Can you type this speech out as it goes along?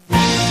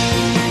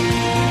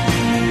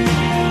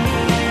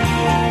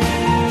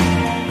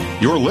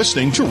You're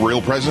listening to Real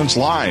Presence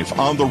Live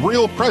on the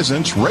Real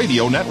Presence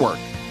Radio Network.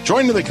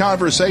 Join in the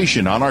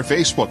conversation on our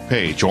Facebook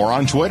page or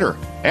on Twitter.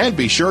 And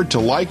be sure to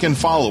like and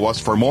follow us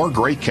for more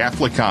great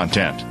Catholic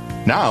content.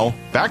 Now,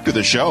 back to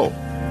the show.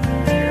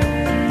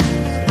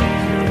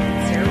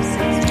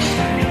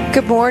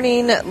 Good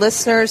morning,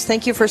 listeners.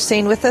 Thank you for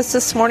staying with us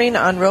this morning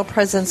on Real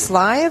Presence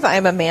Live.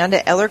 I'm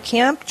Amanda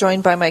Ellerkamp,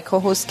 joined by my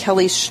co-host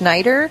Kelly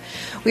Schneider.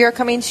 We are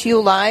coming to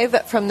you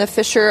live from the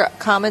Fisher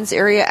Commons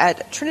area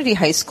at Trinity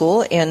High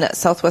School in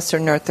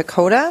southwestern North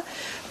Dakota.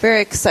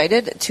 Very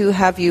excited to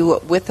have you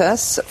with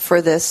us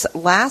for this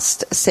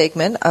last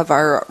segment of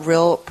our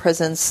Real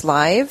Presence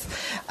Live.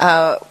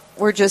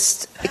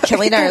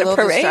 Kelly and I are a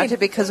little distracted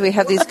because we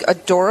have these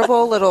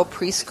adorable little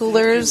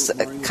preschoolers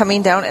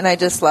coming down, and I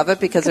just love it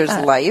because there's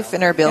life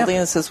in our building.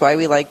 This is why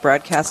we like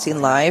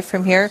broadcasting live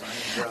from here.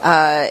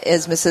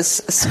 As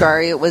Mrs.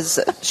 Scari was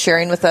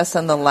sharing with us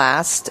on the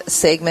last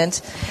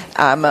segment,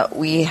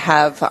 we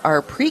have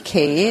our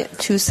pre-K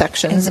 2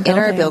 sections in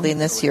our building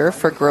this year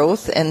for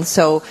growth, and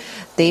so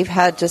they've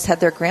just had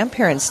their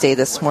grandparents' day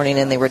this morning,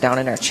 and they were down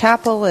in our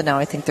chapel, and now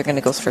I think they're going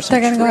to go for some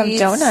treats go have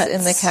donuts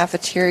in the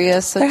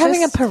cafeteria. So they're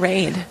having a parade.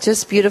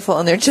 Just beautiful,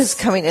 and they're just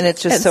coming, and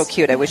it's just so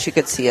cute. I wish you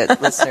could see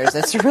it, listeners.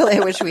 It's really,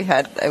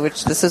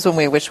 this is when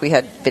we wish we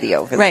had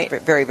video. It's right.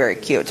 Very, very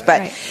cute.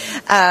 But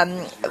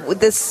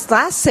this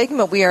last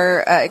segment, we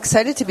are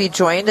excited to be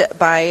joined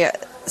by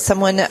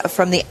someone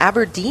from the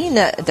Aberdeen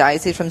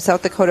Diocese from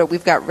South Dakota.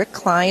 We've got Rick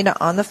Klein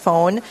on the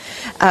phone.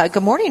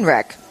 Good morning,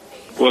 Rick.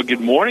 Well,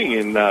 good morning,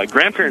 and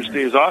Grandparents'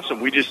 Day is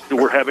awesome.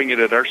 We're having it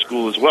at our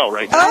school as well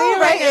right now. Oh,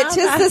 right. It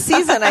is the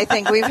season, I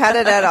think. We've had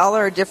it at all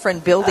our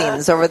different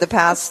buildings over the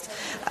past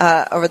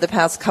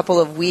couple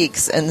of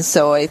weeks, and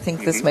so I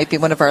think this might be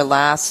one of our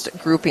last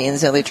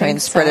groupings. They try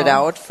and spread it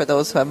out for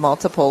those who have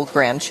multiple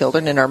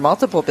grandchildren in our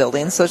multiple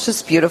buildings, so it's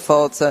just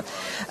beautiful. It's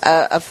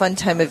a fun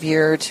time of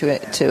year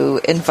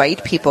to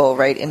invite people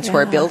right into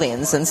our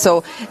buildings. And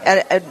so,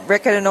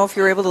 Rick, I don't know if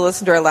you were able to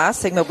listen to our last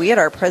segment. We had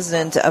our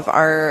president of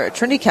our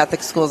Trinity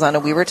Catholic Schools on,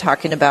 and we were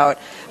talking about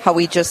how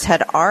we just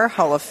had our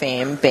Hall of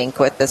Fame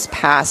banquet this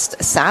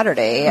past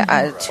Saturday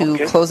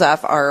to close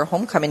off our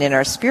homecoming in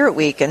our Spirit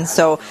Week. And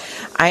so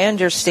I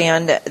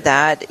understand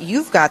that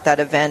you've got that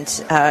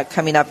event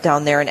coming up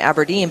down there in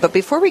Aberdeen. But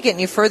before we get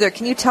any further,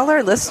 can you tell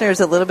our listeners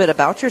a little bit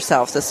about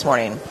yourself this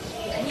morning?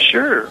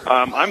 Sure.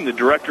 I'm the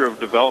Director of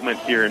Development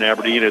here in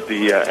Aberdeen at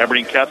the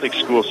Aberdeen Catholic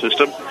School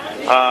System.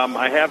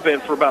 I have been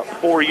for about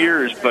 4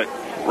 years, but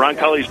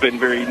Roncalli's been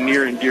very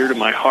near and dear to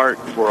my heart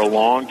for a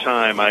long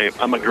time.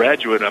 I'm a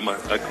graduate. I'm a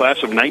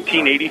class of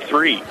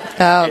 1983.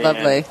 Oh,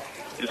 lovely.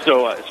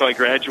 So I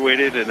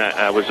graduated, and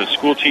I was a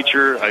school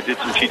teacher. I did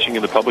some teaching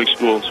in the public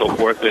school and so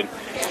forth.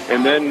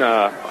 And then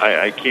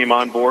I came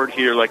on board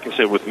here, like I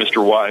said, with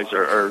Mr. Wise,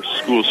 our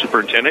school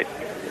superintendent.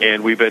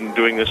 And we've been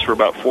doing this for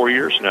about 4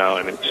 years now,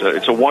 and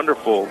it's a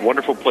wonderful,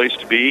 wonderful place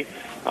to be.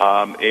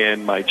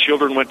 And my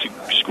children went to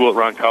school at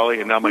Roncalli,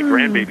 and now my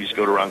grandbabies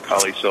go to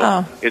Roncalli.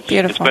 So it's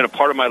been a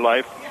part of my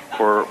life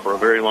for a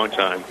very long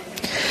time.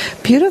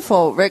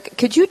 Beautiful. Rick,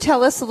 could you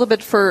tell us a little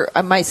bit, for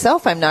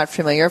myself, I'm not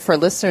familiar, for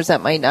listeners that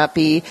might not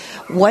be,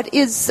 what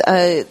is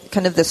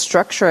kind of the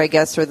structure, I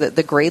guess, or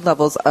the grade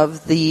levels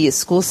of the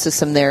school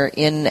system there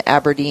in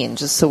Aberdeen,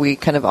 just so we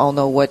kind of all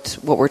know what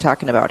we're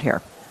talking about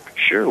here?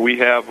 Sure. We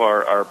have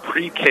our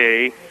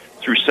pre-K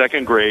through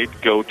second grade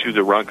go to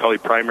the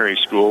Roncalli Primary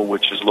School,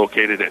 which is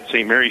located at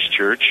St. Mary's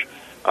Church.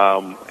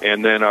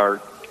 And then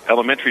our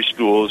elementary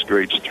school is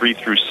grades 3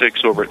 through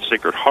 6 over at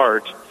Sacred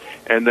Heart.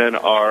 And then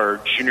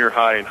our junior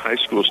high and high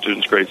school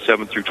students, grades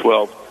 7 through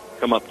 12,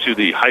 come up to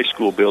the high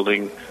school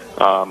building.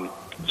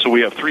 So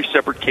we have 3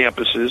 separate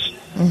campuses,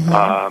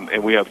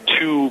 and we have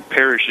 2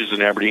 parishes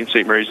in Aberdeen,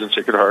 St. Mary's and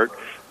Sacred Heart,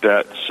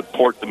 that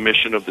support the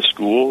mission of the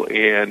school.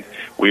 And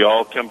we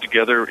all come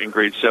together in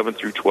grades 7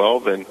 through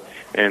 12,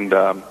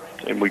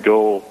 and we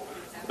go,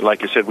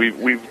 like I said,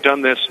 we've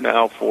done this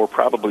now for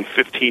probably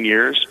 15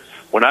 years.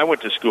 When I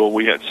went to school,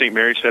 we had St.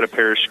 Mary's had a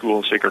parish school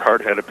and Sacred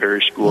Heart had a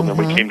parish school, and then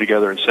we came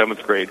together in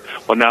 7th grade.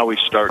 Well, now we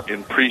start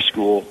in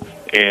preschool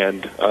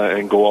and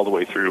go all the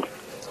way through.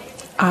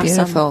 Awesome.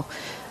 Beautiful.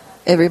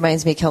 It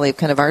reminds me, Kelly, of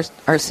kind of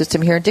our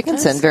system here in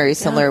Dickinson. Very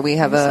similar. We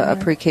have a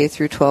pre-K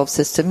through 12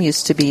 system.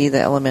 Used to be the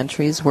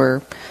elementaries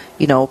were,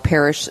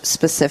 parish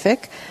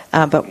specific,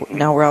 but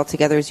now we're all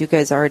together as you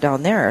guys are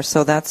down there.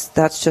 So that's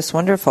just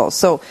wonderful.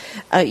 So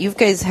you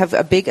guys have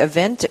a big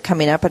event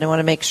coming up, and I want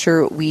to make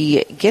sure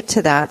we get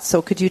to that.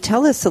 So could you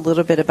tell us a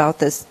little bit about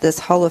this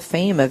Hall of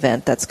Fame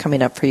event that's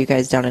coming up for you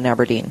guys down in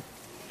Aberdeen?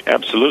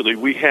 Absolutely.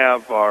 We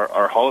have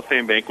our Hall of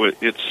Fame banquet.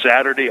 It's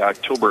Saturday,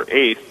 October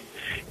 8th.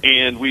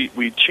 And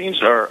we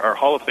changed our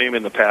Hall of Fame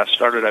in the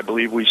past. I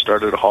believe we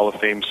started a Hall of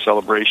Fame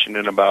celebration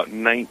in about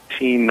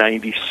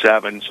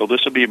 1997. So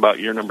this will be about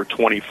year number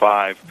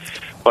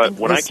 25. But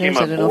when I came on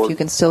board, I don't know if you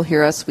can still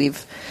hear us.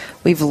 We've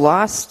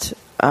lost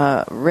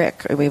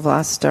Rick. We've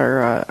lost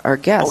our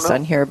guest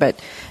on here. But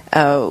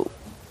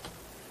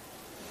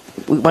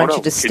we want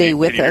you to stay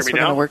with us. We're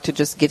going to work to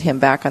just get him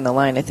back on the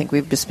line. I think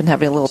we've just been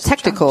having a little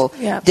technical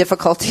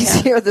difficulties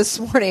here this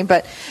morning.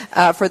 But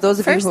for those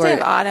of you who are... First day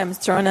of autumn's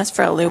throwing us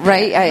for a loop.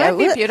 Right. It might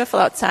be beautiful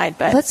outside,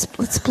 but... Let's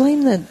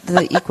blame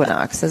the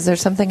equinox. Is there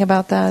something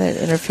about that?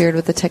 It interfered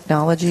with the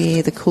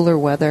technology, the cooler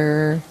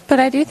weather?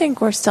 But I do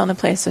think we're still in a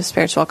place of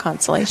spiritual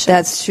consolation.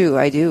 That's true.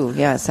 I do.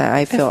 Yes.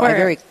 I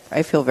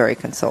feel very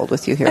consoled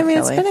with you here, Kelly.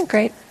 It's been a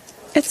great...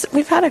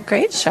 We've had a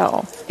great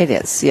show. It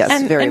is, yes,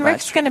 and very much. And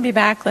Rick's going to be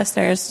back,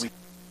 listeners.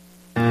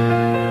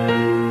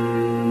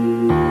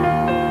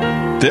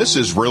 This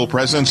is Real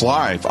Presence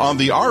Live on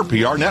the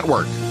RPR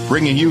Network,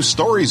 bringing you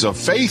stories of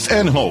faith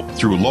and hope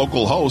through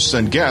local hosts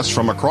and guests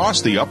from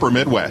across the upper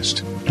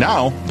Midwest.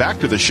 Now, back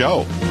to the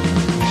show.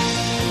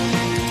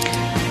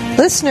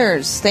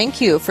 Listeners,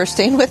 thank you for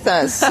staying with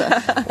us.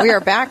 We are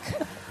back.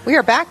 We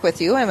are back with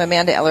you. I'm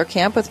Amanda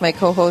Ellerkamp with my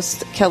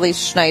co-host Kelly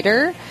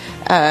Schneider.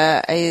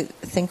 I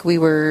think we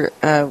were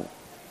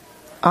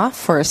off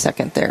for a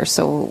second there,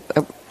 so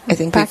I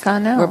think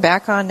we're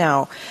back on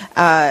now.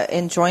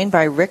 And joined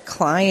by Rick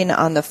Klein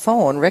on the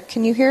phone. Rick,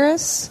 can you hear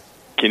us?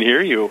 Can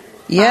hear you.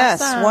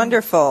 Yes, awesome.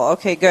 Wonderful.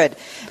 Okay, good.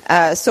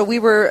 So we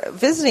were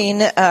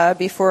visiting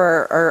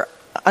before our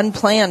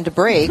unplanned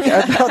break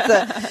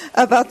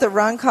about the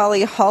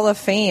Roncalli Hall of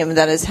Fame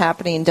that is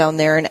happening down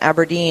there in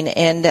Aberdeen,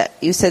 and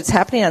you said it's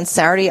happening on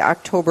Saturday,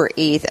 October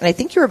 8th, and I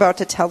think you're about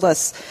to tell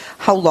us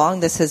how long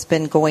this has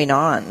been going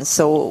on.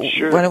 So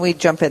Sure. Why don't we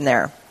jump in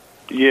there?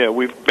 Yeah,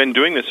 we've been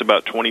doing this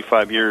about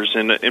 25 years,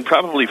 and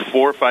probably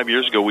 4 or 5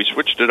 years ago we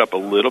switched it up a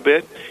little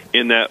bit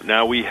in that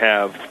now we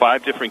have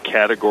 5 different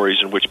categories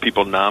in which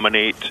people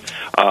nominate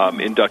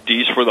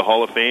inductees for the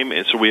Hall of Fame.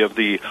 And so we have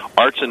the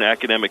arts and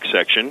academic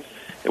section,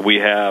 we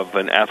have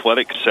an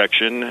athletic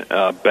section,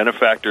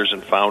 benefactors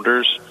and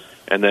founders,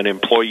 and then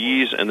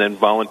employees, and then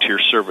volunteer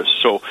service.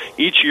 So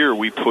each year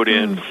we put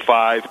in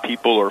 5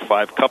 people or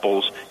 5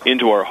 couples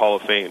into our Hall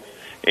of Fame,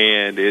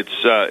 and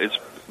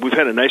we've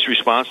had a nice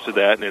response to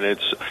that, and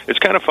it's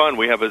kind of fun.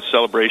 We have a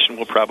celebration.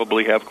 We'll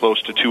probably have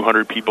close to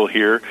 200 people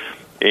here,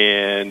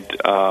 and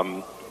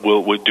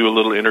we'll do a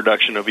little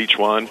introduction of each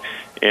one,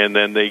 and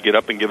then they get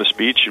up and give a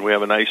speech, and we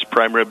have a nice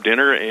prime rib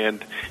dinner,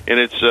 and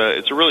it's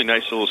a really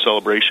nice little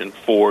celebration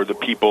for the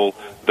people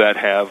that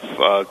have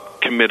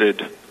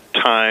committed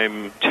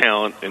time,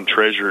 talent, and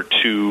treasure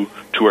to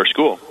our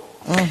school.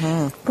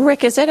 Mm-hmm.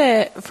 Rick, is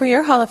it for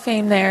your Hall of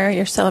Fame there,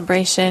 your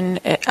celebration,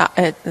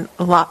 a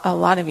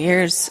lot of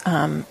years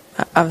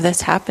of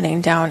this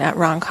happening down at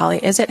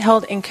Roncalli, is it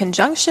held in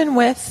conjunction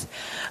with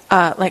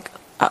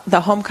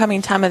the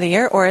homecoming time of the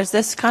year, or is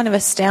this kind of a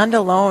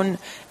standalone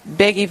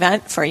big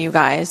event for you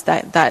guys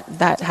that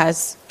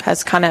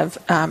has kind of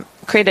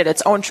created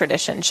its own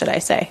tradition, should I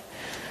say?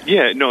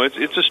 Yeah, no, it's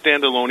a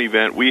standalone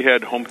event. We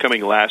had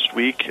homecoming last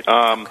week.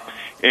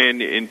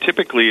 And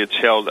typically it's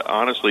held,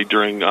 honestly,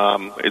 during,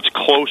 it's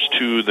close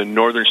to the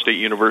Northern State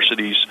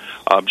University's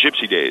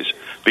Gypsy Days,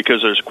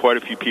 because there's quite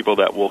a few people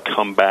that will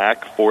come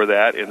back for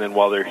that. And then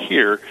while they're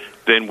here,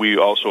 then we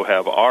also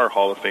have our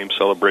Hall of Fame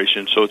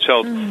celebration. So it's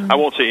held, I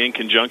won't say in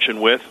conjunction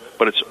with,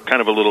 but it's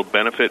kind of a little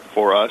benefit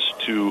for us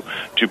to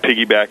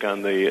piggyback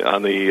on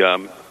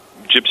the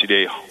Gypsy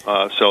Day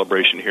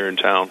celebration here in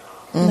town.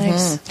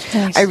 Mm-hmm.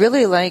 Nice. I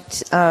really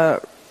liked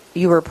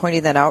you were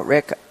pointing that out,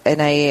 Rick,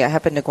 and I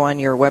happened to go on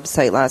your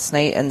website last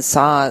night and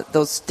saw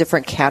those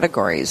different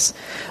categories,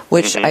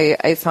 which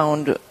I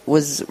found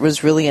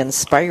was really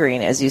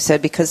inspiring, as you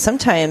said, because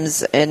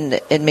sometimes,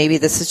 and maybe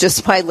this is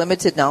just my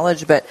limited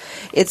knowledge, but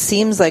it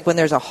seems like when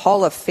there's a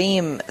Hall of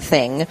Fame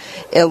thing,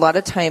 a lot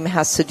of time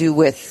has to do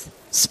with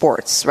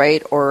sports,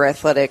 right, or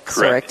athletics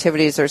or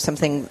activities or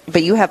something,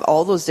 but you have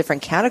all those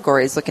different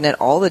categories looking at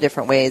all the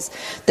different ways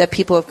that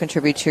people have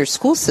contributed to your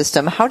school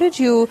system. How did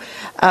you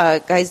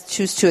guys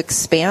choose to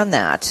expand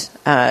that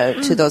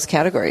to those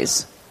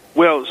categories?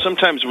 Well,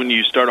 sometimes when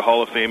you start a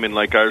Hall of Fame, and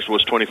like ours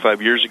was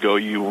 25 years ago,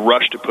 you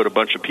rush to put a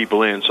bunch of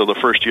people in. So the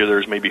first year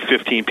there's maybe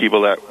 15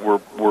 people that were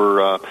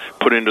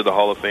put into the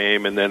Hall of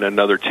Fame, and then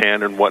another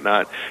 10 and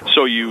whatnot.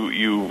 So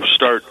you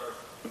start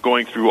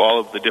going through all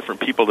of the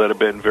different people that have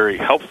been very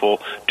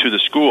helpful to the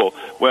school.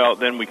 Well,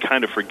 then we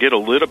kind of forget a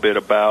little bit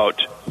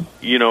about,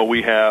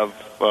 we have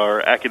our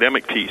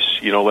academic piece.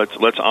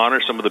 Let's honor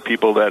some of the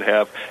people that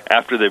have,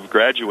 after they've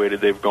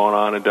graduated, they've gone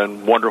on and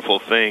done wonderful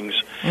things,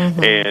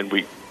 and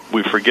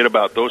we forget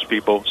about those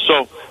people.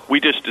 So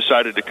we just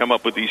decided to come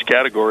up with these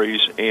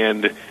categories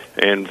and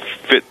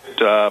fit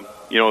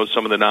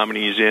some of the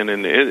nominees in,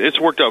 and it's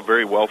worked out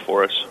very well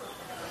for us.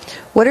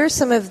 What are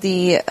some of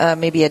the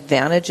maybe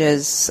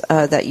advantages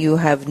that you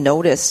have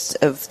noticed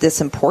of this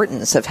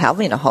importance of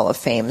having a Hall of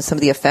Fame, some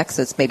of the effects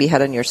it's maybe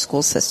had on your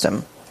school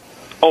system?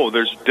 Oh,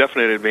 there's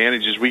definite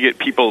advantages. We get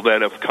people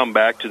that have come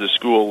back to the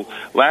school.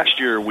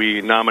 Last year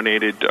we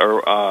nominated,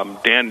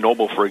 Dan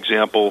Noble, for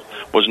example,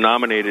 was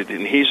nominated,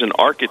 and he's an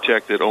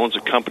architect that owns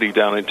a company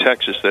down in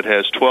Texas that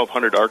has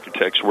 1,200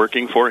 architects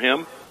working for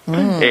him.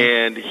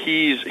 And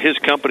his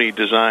company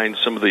designed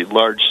some of the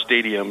large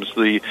stadiums,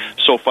 the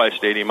SoFi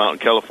Stadium out in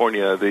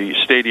California, the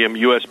stadium,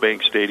 U.S.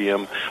 Bank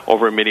Stadium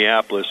over in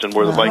Minneapolis, and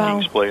where the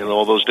Vikings play, and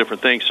all those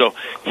different things. So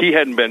he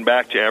hadn't been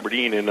back to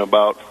Aberdeen in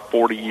about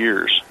 40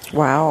 years.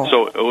 Wow.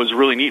 So it was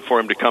really neat for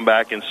him to come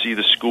back and see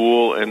the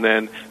school, and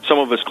then some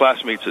of his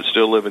classmates that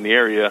still live in the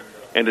area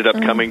ended up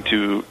coming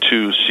to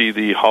see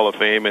the Hall of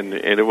Fame, and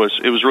it was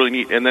really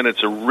neat. And then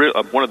it's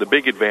one of the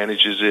big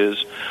advantages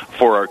is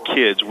for our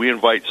kids. We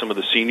invite some of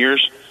the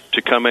seniors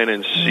to come in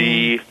and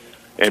see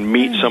and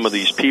meet some of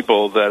these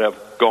people that have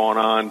gone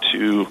on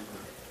to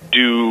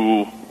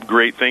do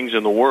great things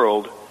in the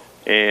world,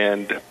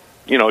 and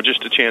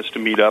just a chance to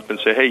meet up and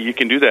say, hey, you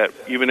can do that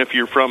even if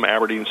you're from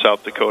Aberdeen,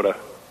 South Dakota.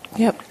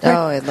 Yep.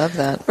 Oh, I love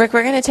that. Rick,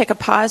 we're going to take a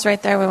pause right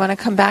there. We want to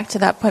come back to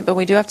that point, but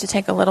we do have to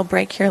take a little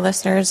break here,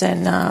 listeners,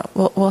 and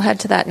we'll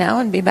head to that now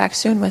and be back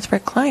soon with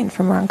Rick Klein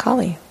from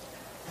Roncalli.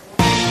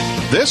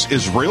 This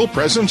is Real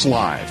Presence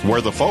Live,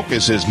 where the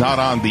focus is not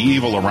on the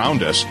evil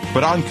around us,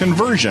 but on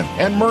conversion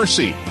and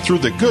mercy through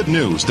the good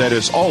news that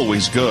is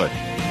always good.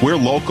 We're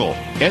local,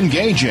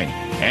 engaging,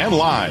 and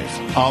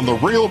live on the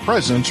Real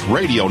Presence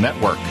Radio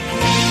Network.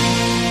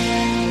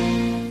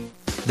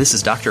 This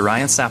is Dr.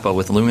 Ryan Sappo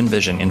with Lumen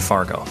Vision in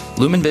Fargo.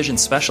 Lumen Vision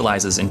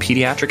specializes in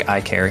pediatric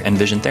eye care and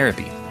vision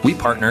therapy. We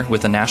partner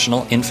with a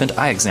national infant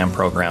eye exam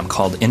program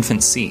called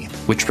Infant C,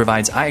 which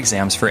provides eye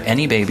exams for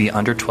any baby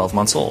under 12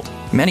 months old.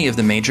 Many of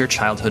the major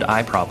childhood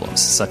eye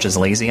problems, such as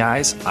lazy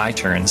eyes, eye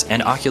turns,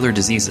 and ocular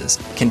diseases,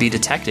 can be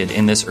detected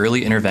in this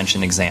early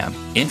intervention exam.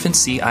 Infant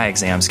C eye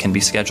exams can be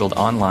scheduled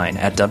online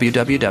at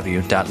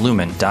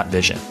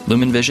www.lumen.vision.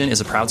 Lumen Vision is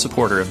a proud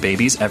supporter of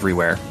babies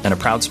everywhere and a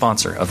proud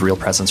sponsor of Real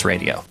Presence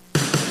Radio.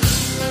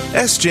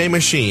 SJ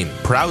Machine,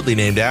 proudly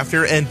named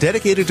after and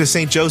dedicated to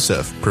St.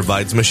 Joseph,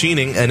 provides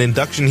machining and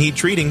induction heat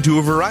treating to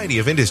a variety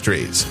of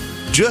industries.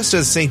 Just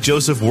as St.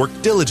 Joseph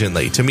worked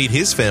diligently to meet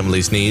his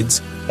family's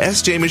needs,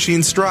 SJ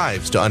Machine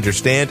strives to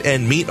understand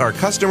and meet our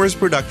customers'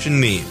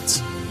 production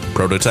needs.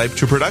 Prototype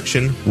to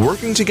production,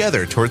 working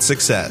together towards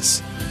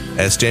success.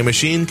 SJ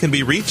Machine can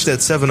be reached at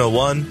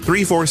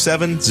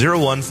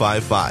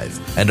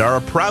 701-347-0155 and are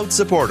a proud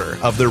supporter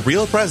of the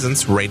Real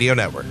Presence Radio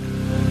Network.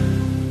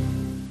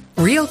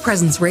 Real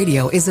Presence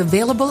Radio is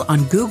available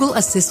on Google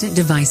Assistant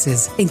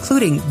devices,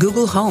 including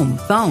Google Home,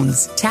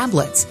 phones,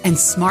 tablets, and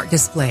smart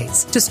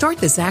displays. To start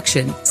this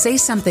action, say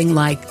something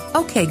like,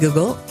 "Okay,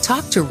 Google,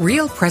 talk to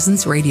Real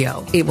Presence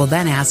Radio." It will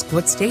then ask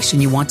what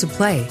station you want to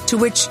play, to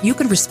which you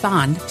can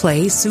respond,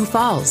 "Play Sioux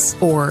Falls,"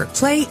 or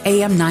 "Play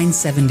AM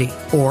 970,"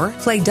 or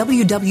 "Play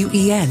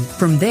WWEN."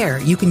 From there,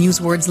 you can use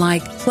words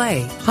like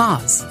play,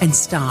 pause, and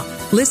stop.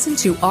 Listen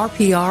to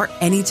RPR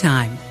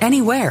anytime,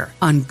 anywhere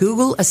on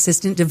Google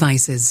Assistant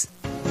devices.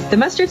 The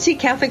Mustard Seed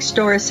Catholic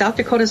Store is South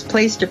Dakota's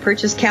place to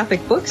purchase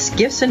Catholic books,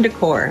 gifts, and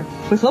decor.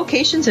 With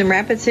locations in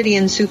Rapid City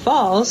and Sioux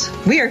Falls,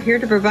 we are here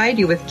to provide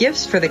you with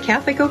gifts for the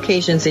Catholic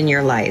occasions in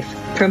your life.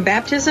 From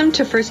baptism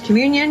to First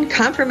Communion,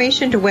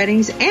 confirmation to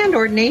weddings, and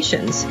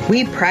ordinations,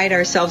 we pride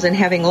ourselves in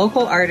having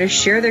local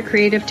artists share their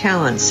creative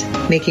talents,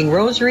 making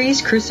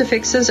rosaries,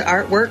 crucifixes,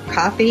 artwork,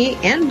 coffee,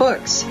 and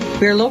books.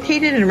 We are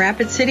located in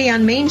Rapid City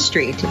on Main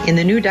Street, in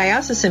the new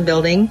Diocesan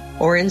Building,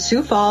 or in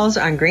Sioux Falls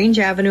on Grange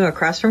Avenue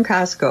across from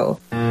Costco.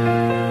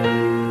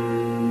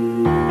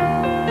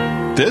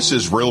 This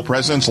is Real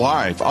Presence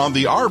Live on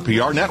the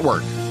RPR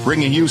Network,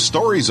 bringing you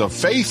stories of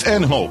faith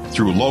and hope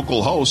through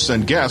local hosts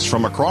and guests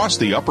from across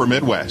the upper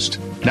Midwest.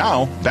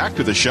 Now, back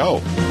to the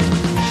show.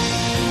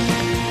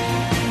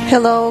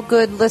 Hello,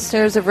 good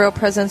listeners of Real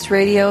Presence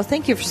Radio.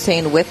 Thank you for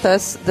staying with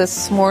us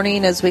this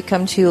morning as we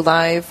come to you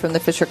live from the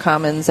Fisher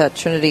Commons at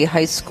Trinity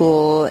High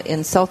School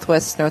in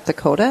southwest North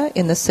Dakota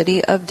in the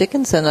city of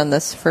Dickinson on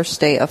this first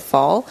day of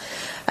fall.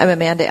 I'm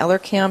Amanda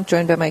Ellerkamp,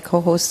 joined by my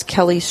co-host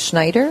Kelly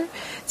Schneider.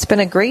 It's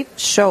been a great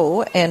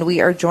show, and we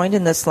are joined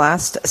in this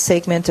last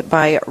segment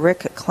by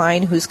Rick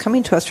Klein, who's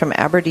coming to us from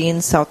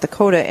Aberdeen, South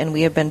Dakota, and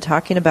we have been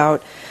talking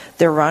about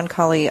their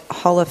Roncalli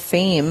Hall of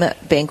Fame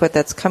banquet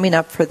that's coming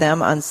up for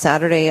them on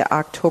Saturday,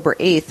 October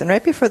 8th. And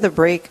right before the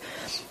break,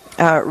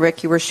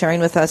 Rick, you were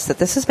sharing with us that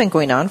this has been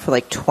going on for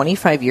like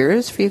 25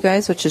 years for you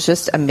guys, which is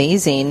just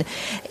amazing.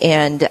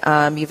 And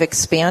you've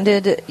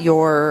expanded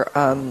your,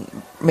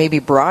 maybe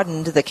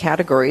broadened the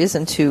categories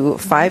into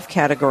 5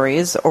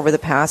 categories over the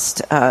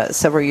past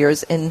several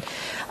years. And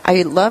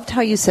I loved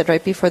how you said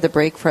right before the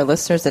break, for our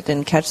listeners that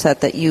didn't catch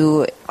that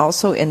you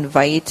also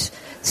invite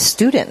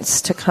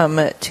students to come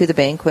to the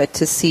banquet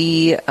to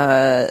see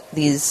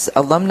these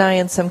alumni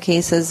in some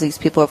cases, these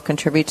people who have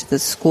contributed to the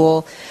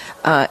school.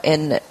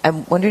 And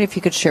I'm wondering if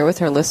you could share with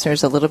our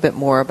listeners a little bit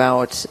more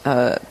about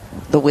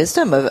the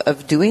wisdom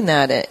of doing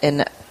that.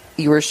 And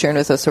you were sharing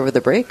with us over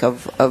the break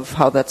of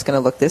how that's going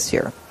to look this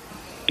year.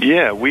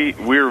 Yeah,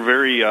 we're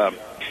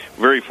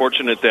very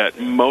fortunate that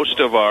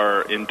most of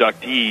our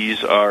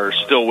inductees are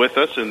still with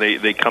us, and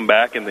they come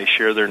back and they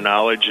share their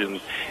knowledge and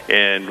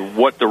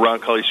what the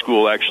Roncalli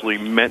School actually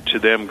meant to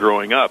them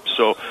growing up.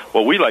 So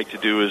what we like to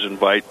do is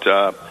invite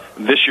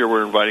this year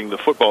we're inviting the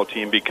football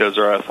team because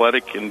our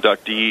athletic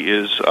inductee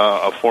is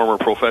a former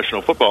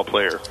professional football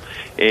player.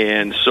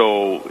 And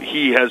so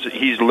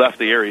he's left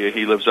the area.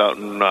 He lives out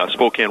in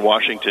Spokane,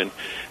 Washington.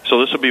 So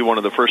this will be one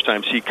of the first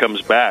times he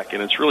comes back,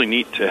 and it's really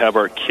neat to have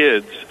our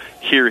kids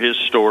hear his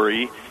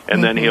story,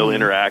 and then he'll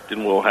interact,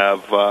 and we'll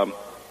have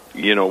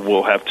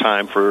we'll have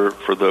time for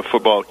the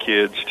football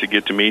kids to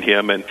get to meet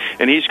him, and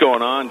he's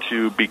going on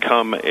to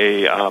become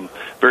a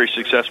very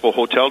successful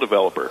hotel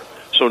developer.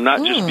 So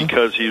not just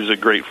because he was a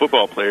great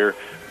football player,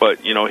 but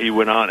he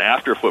went on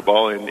after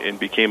football and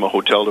became a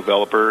hotel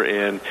developer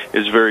and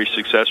is very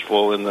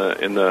successful in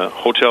the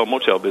hotel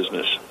motel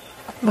business.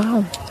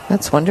 Wow,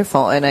 that's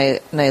wonderful, and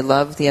I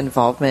love the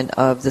involvement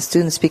of the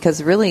students,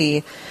 because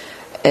really,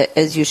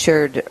 as you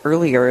shared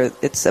earlier,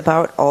 it's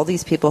about all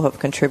these people who have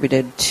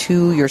contributed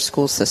to your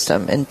school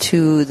system and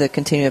to the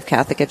continuum of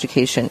Catholic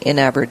education in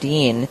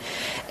Aberdeen,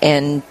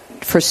 and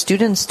for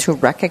students to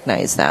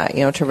recognize that,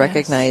 to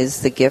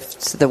recognize the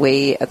gifts, the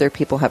way other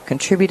people have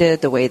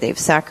contributed, the way they've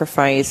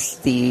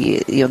sacrificed,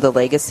 the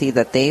legacy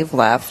that they've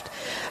left,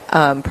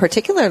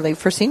 particularly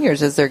for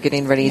seniors as they're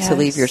getting ready to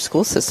leave your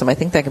school system. I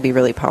think that can be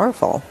really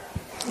powerful.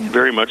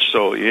 Very much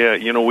so, yeah.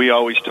 We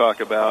always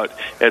talk about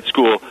at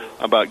school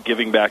about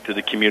giving back to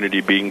the community,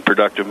 being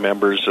productive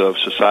members of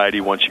society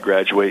once you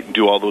graduate and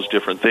do all those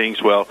different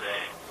things. Well,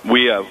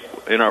 we have,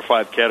 in our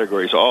 5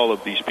 categories, all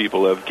of these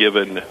people have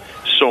given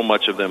so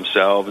much of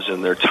themselves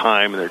and their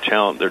time and their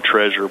talent, their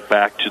treasure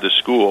back to the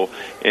school.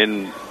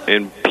 And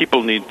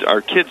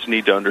our kids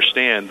need to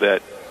understand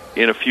that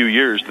in a few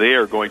years, they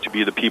are going to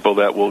be the people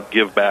that will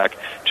give back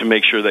to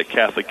make sure that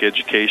Catholic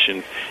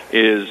education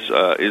is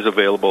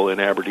available in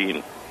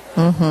Aberdeen.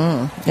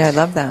 Mm-hmm. Yeah, I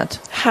love that.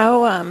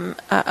 How,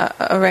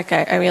 Rick,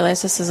 I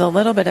realize this is a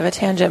little bit of a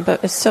tangent,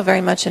 but it's still very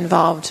much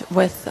involved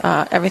with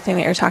everything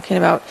that you're talking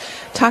about.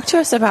 Talk to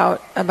us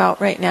about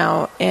right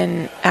now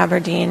in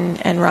Aberdeen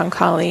and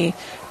Roncalli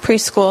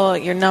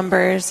preschool, your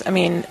numbers,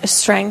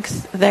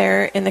 strength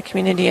there in the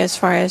community as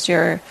far as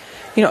your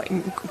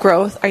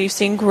growth. Are you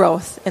seeing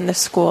growth in the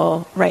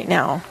school right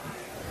now?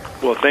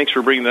 Well, thanks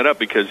for bringing that up,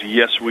 because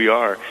yes, we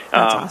are.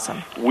 That's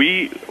awesome.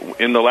 We,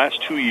 in the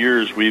last 2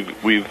 years,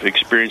 we've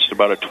experienced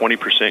about a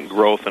 20%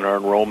 growth in our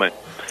enrollment,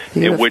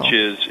 which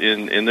is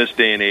in this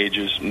day and age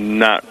is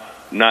not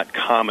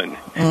common.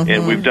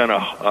 And we've done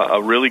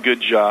a really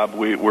good job.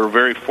 We're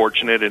very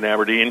fortunate in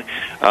Aberdeen.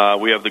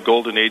 We have the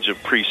golden age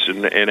of priests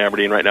in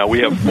Aberdeen right now. We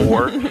have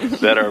 4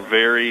 that are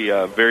very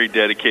very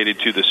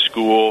dedicated to the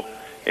school,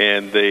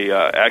 and they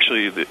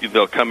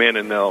they'll come in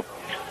and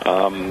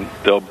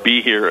they'll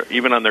be here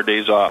even on their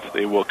days off.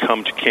 They will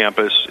come to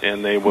campus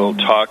and they will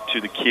talk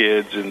to the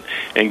kids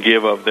and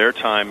give of their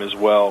time as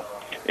well.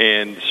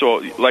 And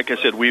so, like I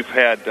said, we've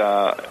had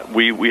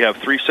we have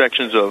 3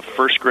 sections of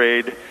first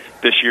grade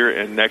this year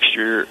and next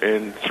year,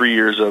 and 3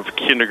 years of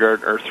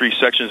kindergarten, or 3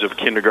 sections of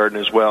kindergarten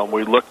as well. And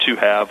we look to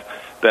have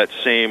that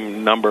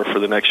same number for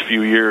the next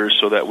few years,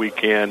 so that we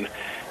can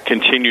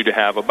continue to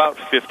have about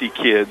 50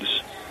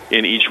 kids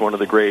in each one of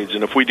the grades.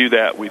 And if we do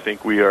that, we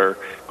think we are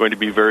going to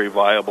be very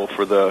viable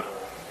for the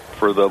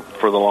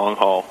long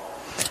haul.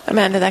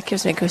 Amanda, that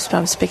gives me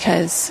goosebumps,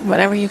 because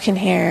whatever you can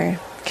hear,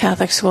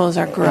 Catholic schools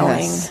are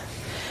growing. Yes.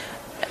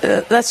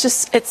 That's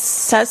just, it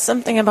says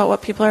something about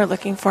what people are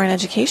looking for in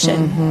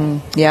education.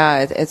 Mm-hmm.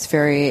 Yeah, it's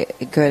very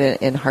good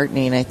and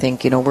heartening. I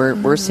think,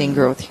 we're seeing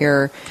growth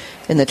here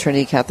in the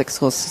Trinity Catholic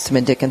School System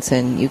in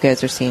Dickinson. You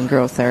guys are seeing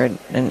growth there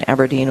in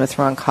Aberdeen with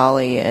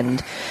Roncalli,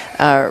 and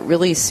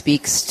really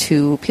speaks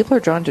to, people are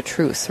drawn to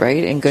truth,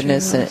 right, and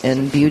goodness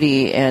and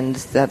beauty, and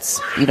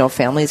that's,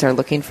 families are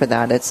looking for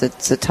that.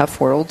 It's a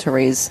tough world to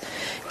raise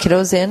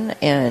kiddos in,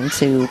 and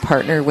to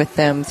partner with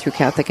them through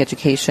Catholic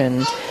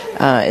education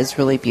is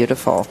really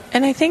beautiful.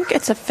 And I think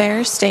it's a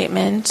fair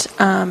statement,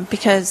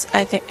 because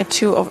I think,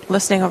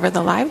 listening over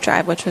the live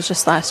drive, which was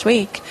just last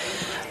week,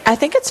 I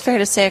think it's fair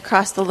to say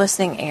across the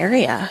listening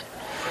area,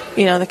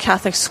 the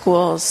Catholic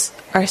schools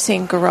are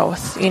seeing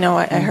growth.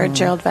 I heard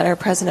Gerald Vetter,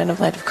 president of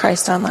Light of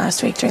Christ, on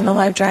last week during the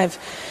live drive,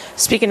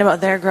 speaking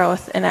about their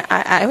growth. And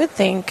I would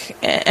think,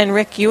 and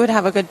Rick, you would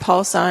have a good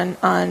pulse on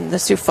the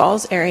Sioux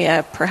Falls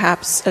area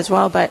perhaps as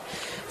well, but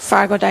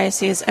Fargo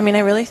Diocese, I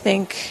really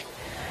think,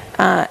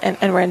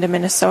 and we're into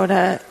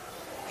Minnesota,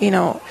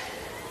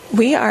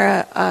 we are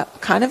a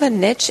kind of a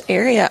niche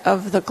area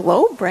of the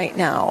globe right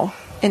now,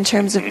 in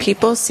terms of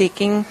people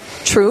seeking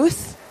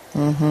truth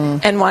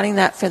and wanting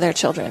that for their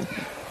children.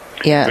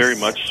 Yes. Very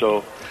much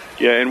so.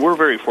 Yeah, and we're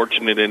very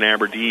fortunate in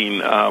Aberdeen.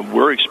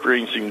 We're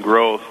experiencing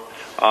growth.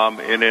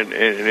 In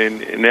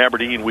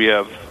Aberdeen, we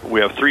have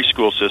 3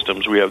 school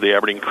systems. We have the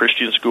Aberdeen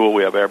Christian School,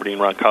 we have Aberdeen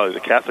Roncalli, the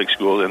Catholic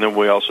school, and then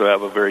we also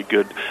have a very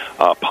good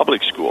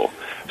public school.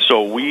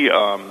 So we,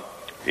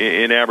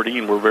 in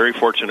Aberdeen, we're very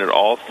fortunate.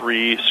 All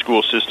 3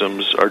 school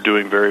systems are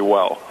doing very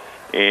well.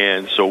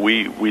 And so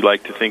we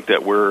like to think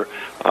that we're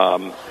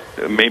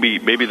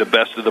maybe the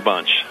best of the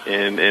bunch.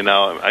 And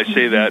I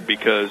say that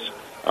because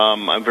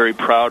I'm very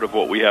proud of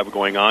what we have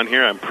going on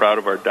here. I'm proud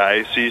of our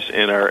diocese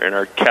and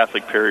our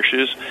Catholic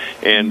parishes,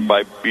 and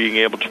by being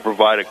able to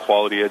provide a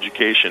quality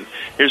education.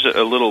 Here's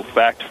a little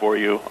fact for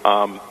you.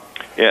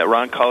 At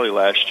Roncalli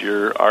last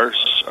year, our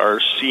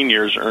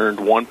seniors earned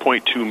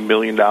 $1.2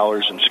 million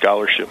in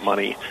scholarship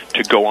money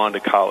to go on to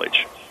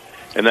college.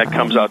 And that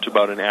comes out to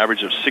about an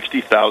average of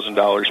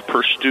 $60,000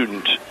 per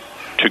student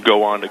to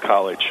go on to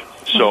college.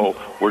 So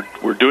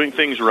we're doing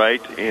things right,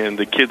 and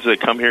the kids that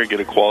come here get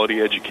a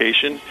quality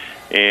education,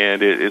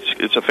 and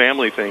it's a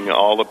family thing.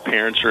 All the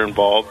parents are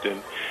involved,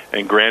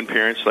 and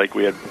grandparents, like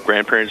we had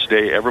Grandparents'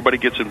 Day. Everybody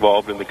gets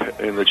involved in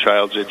the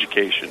child's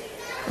education.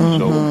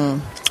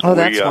 So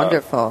that's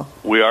wonderful.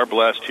 We are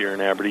blessed here in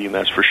Aberdeen,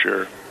 that's for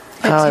sure.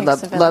 I'd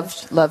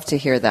love to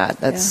hear that.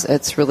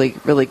 It's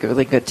really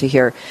good to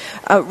hear.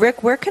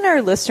 Rick, where can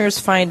our listeners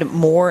find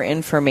more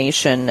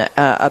information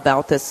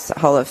about this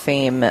Hall of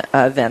Fame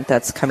event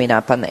that's coming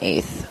up on the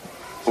 8th?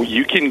 Well,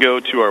 you can go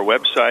to our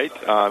website.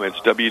 It's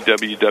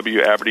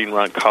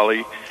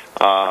www.aberdeenroncalli,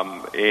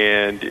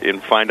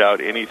 and find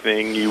out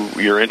anything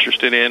you're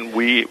interested in.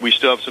 We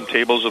still have some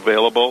tables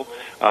available.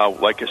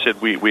 Like I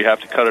said, we have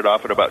to cut it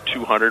off at about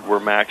 200. We're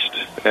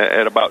maxed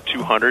at about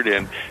 200,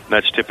 and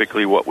that's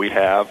typically what we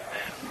have.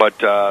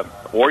 But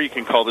or you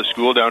can call the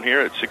school down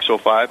here at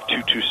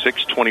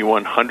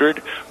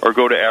 605-226-2100, or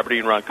go to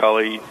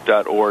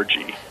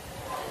aberdeenroncalli.org.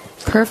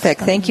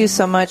 Perfect. Thank you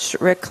so much,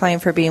 Rick Klein,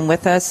 for being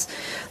with us.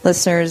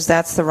 Listeners,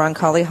 that's the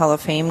Roncalli Hall of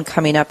Fame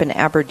coming up in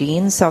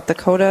Aberdeen, South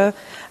Dakota,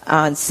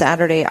 on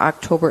Saturday,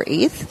 October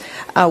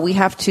 8th. We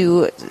have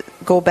to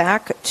go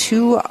back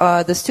to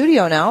the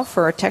studio now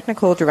for a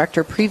technical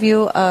director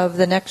preview of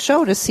the next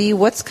show to see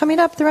what's coming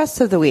up the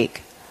rest of the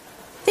week.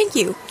 Thank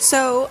you.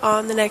 So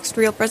on the next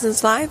Real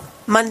Presence Live,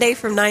 Monday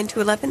from 9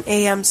 to 11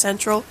 a.m.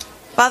 Central,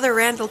 Father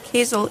Randall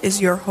Kazel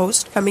is your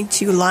host, coming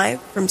to you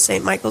live from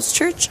St. Michael's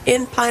Church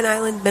in Pine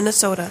Island,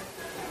 Minnesota.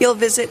 He'll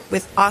visit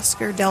with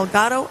Oscar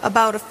Delgado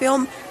about a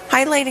film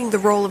highlighting the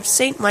role of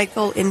St.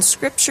 Michael in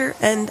Scripture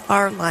and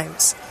our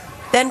lives.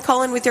 Then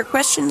call in with your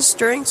questions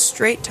during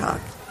Straight Talk.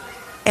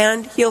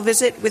 And he'll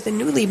visit with a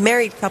newly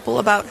married couple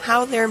about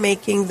how they're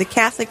making the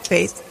Catholic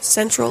faith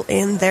central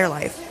in their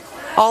life.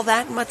 All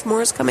that and much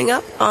more is coming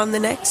up on the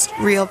next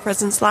Real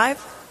Presence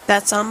Live.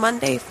 That's on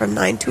Monday from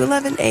 9 to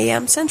 11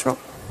 a.m. Central.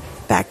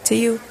 Back to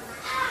you.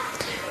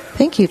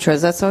 Thank you,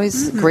 Trez. That's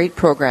always great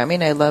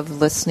programming. I love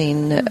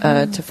listening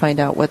to find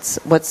out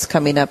what's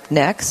coming up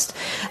next.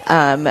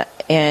 And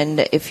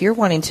if you're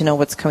wanting to know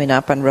what's coming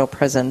up on Real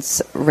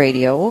Presence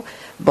Radio,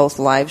 both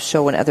live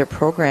show and other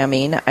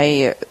programming,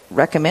 I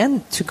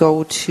recommend to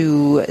go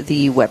to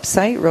the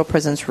website,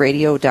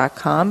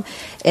 realpresenceradio.com,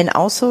 and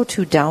also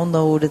to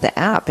download the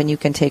app, and you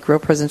can take Real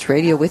Presence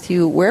Radio with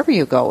you wherever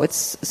you go.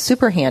 It's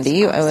super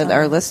handy. Awesome.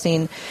 Our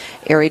listening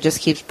area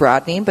just keeps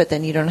broadening, but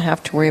then you don't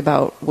have to worry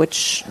about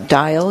which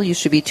dial you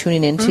should be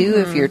tuning into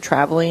if you're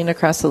traveling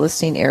across the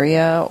listening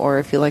area, or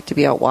if you like to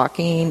be out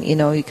walking,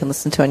 you can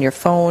listen to on your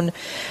phone,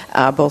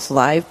 both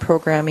live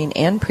programming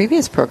and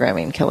previous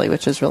programming, Kelly,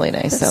 which is really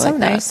nice. It's so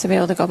nice to be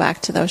able to go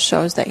back to those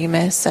shows that you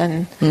miss,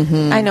 and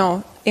I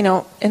know,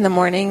 in the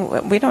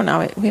morning we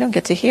don't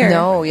get to hear.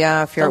 No,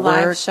 yeah, if you're the at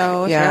work, live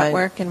show, if you're at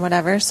work and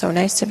whatever. So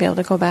nice to be able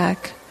to go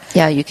back.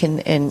 Yeah, you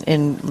can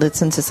and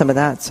listen to some of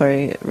that. So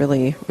I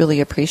really, really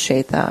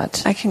appreciate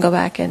that. I can go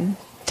back and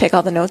take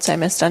all the notes I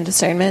missed on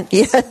discernment.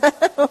 Yeah,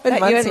 that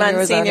you and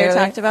Monsignor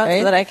talked about,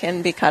 right? So that I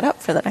can be caught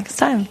up for the next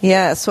time.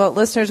 Yes. Well,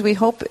 listeners, we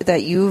hope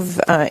that you've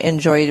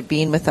enjoyed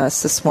being with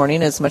us this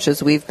morning as much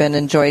as we've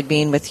enjoyed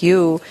being with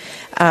you.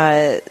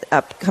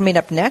 Coming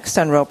up next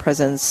on Real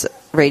Presence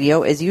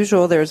Radio, as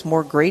usual, there's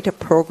more great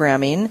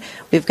programming.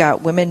 We've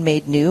got Women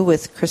Made New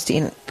with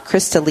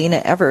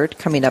Kristalina Everett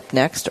coming up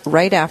next,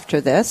 right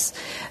after this.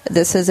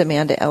 This is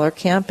Amanda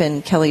Ellerkamp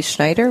and Kelly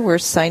Schneider. We're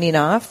signing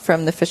off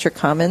from the Fisher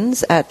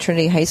Commons at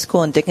Trinity High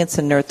School in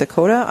Dickinson, North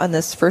Dakota on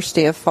this first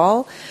day of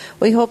fall.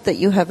 We hope that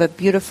you have a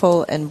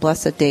beautiful and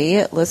blessed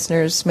day.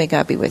 Listeners, may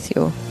God be with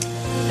you.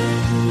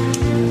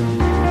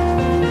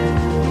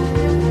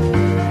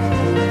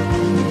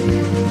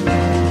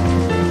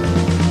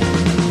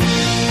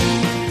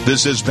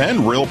 This has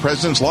been Real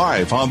Presence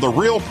Live on the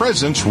Real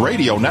Presence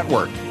Radio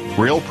Network.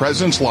 Real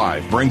Presence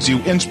Live brings you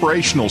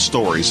inspirational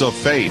stories of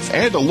faith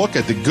and a look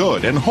at the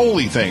good and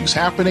holy things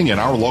happening in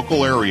our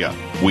local area.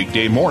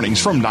 Weekday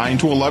mornings from 9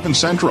 to 11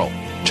 Central.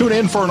 Tune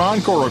in for an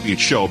encore of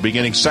each show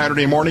beginning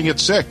Saturday morning at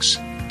 6.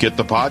 Get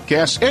the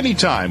podcast any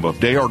time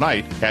of day or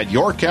night at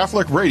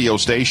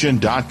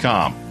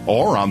yourcatholicradiostation.com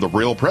or on the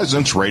Real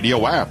Presence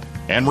Radio app.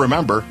 And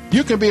remember,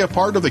 you can be a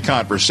part of the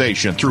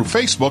conversation through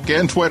Facebook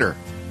and Twitter.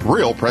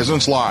 Real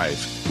Presence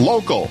Live,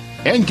 local,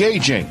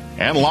 engaging,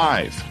 and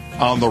live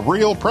on the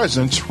Real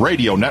Presence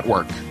Radio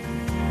Network.